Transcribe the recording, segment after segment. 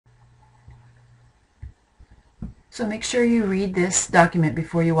So make sure you read this document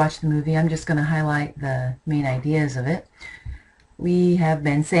before you watch the movie. I'm just going to highlight the main ideas of it. We have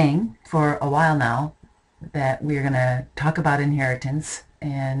been saying for a while now that we're going to talk about inheritance,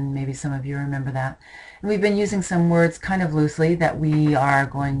 and maybe some of you remember that. And we've been using some words kind of loosely that we are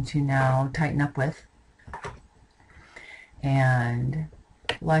going to now tighten up with. And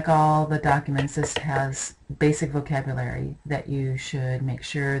like all the documents, this has basic vocabulary that you should make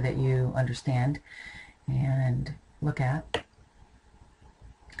sure that you understand and look at.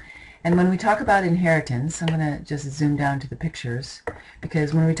 And when we talk about inheritance, I'm going to just zoom down to the pictures,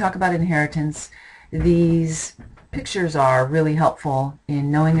 because when we talk about inheritance, these pictures are really helpful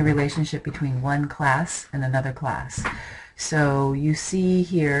in knowing the relationship between one class and another class. So you see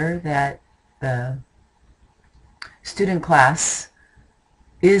here that the student class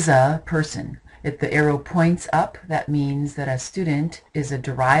is a person. If the arrow points up, that means that a student is a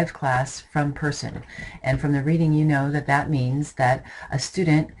derived class from person. And from the reading, you know that that means that a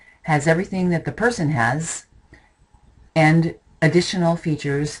student has everything that the person has and additional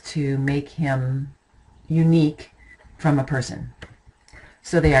features to make him unique from a person.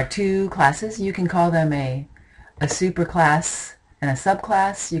 So they are two classes. You can call them a superclass and a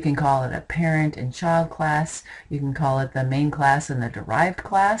subclass. You can call it a parent and child class. You can call it the main class and the derived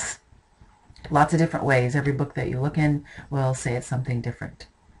class. Lots of different ways. Every book that you look in will say it's something different.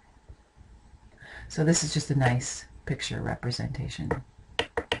 So this is just a nice picture representation.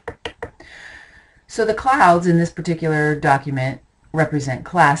 So the clouds in this particular document represent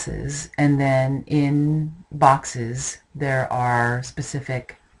classes, and then in boxes there are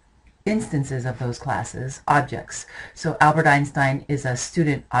specific instances of those classes, objects. So Albert Einstein is a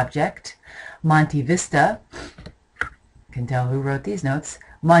student object. Monte Vista, you can tell who wrote these notes,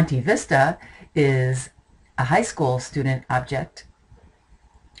 Monte Vista is a high school student object,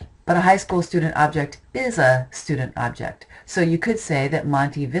 but a high school student object is a student object. So you could say that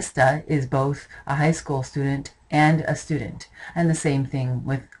Monte Vista is both a high school student and a student. And the same thing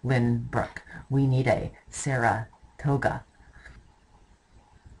with Lynbrook. We need a Saratoga.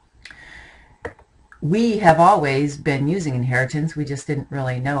 We have always been using inheritance, we just didn't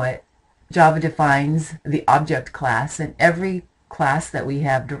really know it. Java defines the object class, and every class that we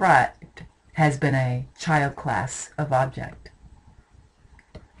have derived has been a child class of object.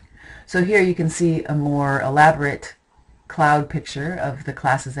 So here you can see a more elaborate cloud picture of the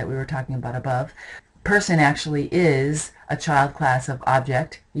classes that we were talking about above. Person actually is a child class of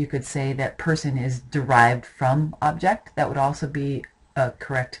object. You could say that person is derived from object. That would also be a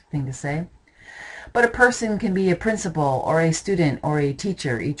correct thing to say. But a person can be a principal or a student or a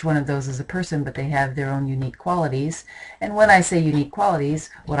teacher. Each one of those is a person, but they have their own unique qualities. And when I say unique qualities,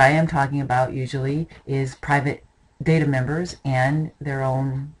 what I am talking about usually is private data members and their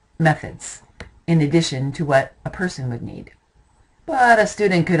own methods, in addition to what a person would need. But a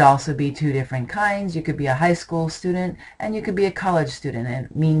student could also be two different kinds. You could be a high school student and you could be a college student. And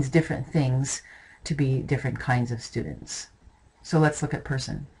it means different things to be different kinds of students. So let's look at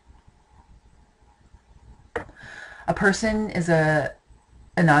person. A person is an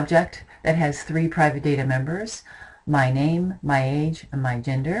object that has three private data members: my name, my age, and my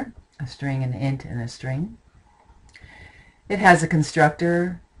gender, a string, an int, and a string. It has a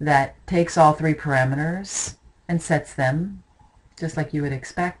constructor that takes all three parameters and sets them just like you would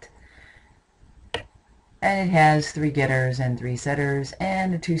expect. And it has three getters and three setters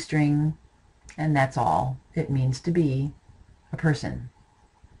and a toString, and that's all it means to be a person.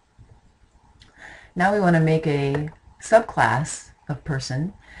 Now we want to make a subclass of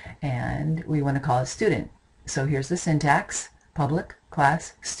person, and we want to call it student. So here's the syntax: public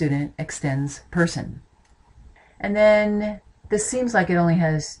class student extends person. And then this seems like it only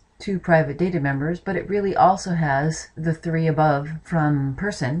has two private data members, but it really also has the three above from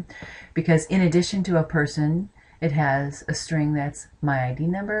person, because in addition to a person, it has a string that's my ID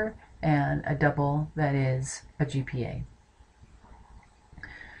number and a double that is a GPA.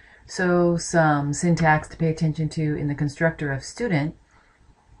 So some syntax to pay attention to in the constructor of student.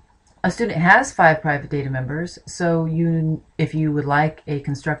 A student has 5 private data members, so if you would like a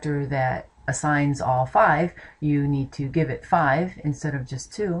constructor that assigns all 5, you need to give it 5 instead of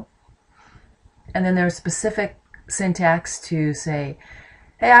just 2. And then there's specific syntax to say,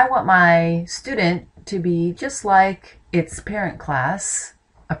 hey, I want my student to be just like its parent class,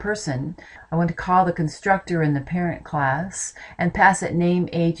 a person. I want to call the constructor in the parent class and pass it name,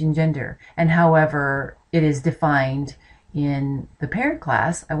 age, and gender. And however it is defined in the parent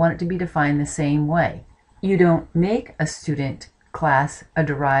class, I want it to be defined the same way. You don't make a student class a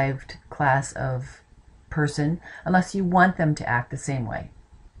derived class of person unless you want them to act the same way.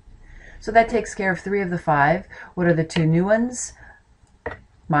 So that takes care of 3 of the 5. What are the 2 new ones?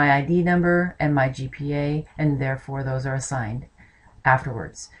 My ID number and my GPA, and therefore those are assigned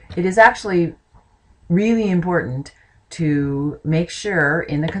afterwards. It is actually really important to make sure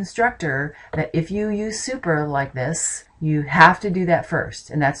in the constructor that if you use super like this, you have to do that first,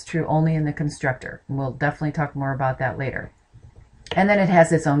 and that's true only in the constructor. And we'll definitely talk more about that later. And then it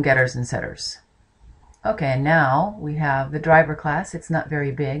has its own getters and setters. Okay, and now we have the driver class. It's not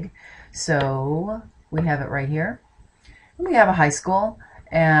very big, so we have it right here. We have a high school,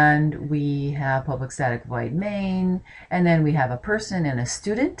 and we have public static void main, and then we have a person and a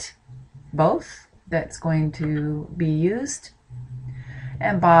student, both, that's going to be used.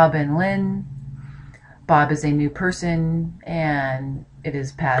 And Bob and Lynn. Bob is a new person, and it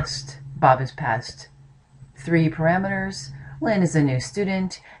is passed, Bob is passed 3 parameters. Lynn is a new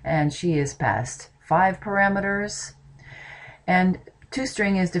student, and she is passed 5 parameters. And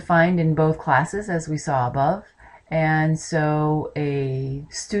toString is defined in both classes, as we saw above. And so a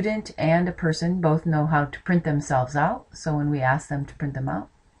student and a person both know how to print themselves out. So when we ask them to print them out.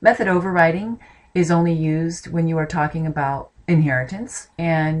 Method overriding is only used when you are talking about inheritance.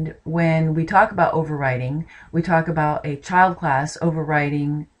 And when we talk about overriding, we talk about a child class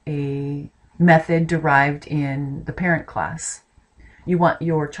overriding a method derived in the parent class. You want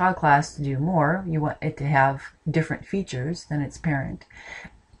your child class to do more. You want it to have different features than its parent.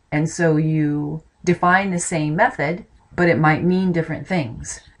 And so you define the same method, but it might mean different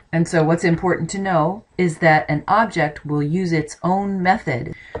things. And so what's important to know is that an object will use its own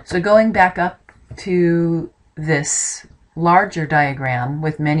method. So going back up to this larger diagram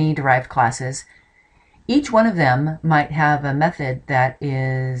with many derived classes, each one of them might have a method that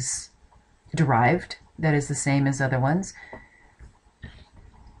is derived, that is the same as other ones.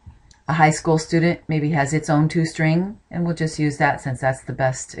 A high school student maybe has its own toString, and we'll just use that since that's the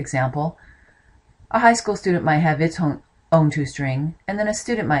best example. A high school student might have its own toString, and then a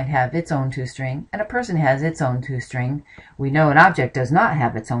student might have its own toString, and a person has its own toString. We know an object does not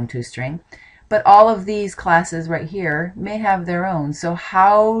have its own toString, but all of these classes right here may have their own. So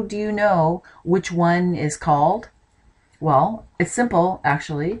how do you know which one is called? Well, it's simple,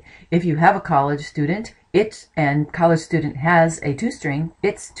 actually. If you have a college student, and college student has a toString,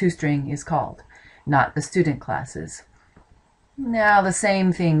 its toString is called, not the student classes. Now the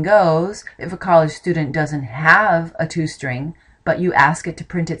same thing goes if a college student doesn't have a toString, but you ask it to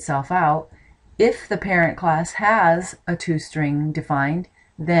print itself out. If the parent class has a toString defined,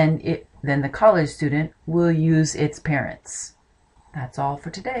 then the college student will use its parents. That's all for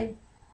today.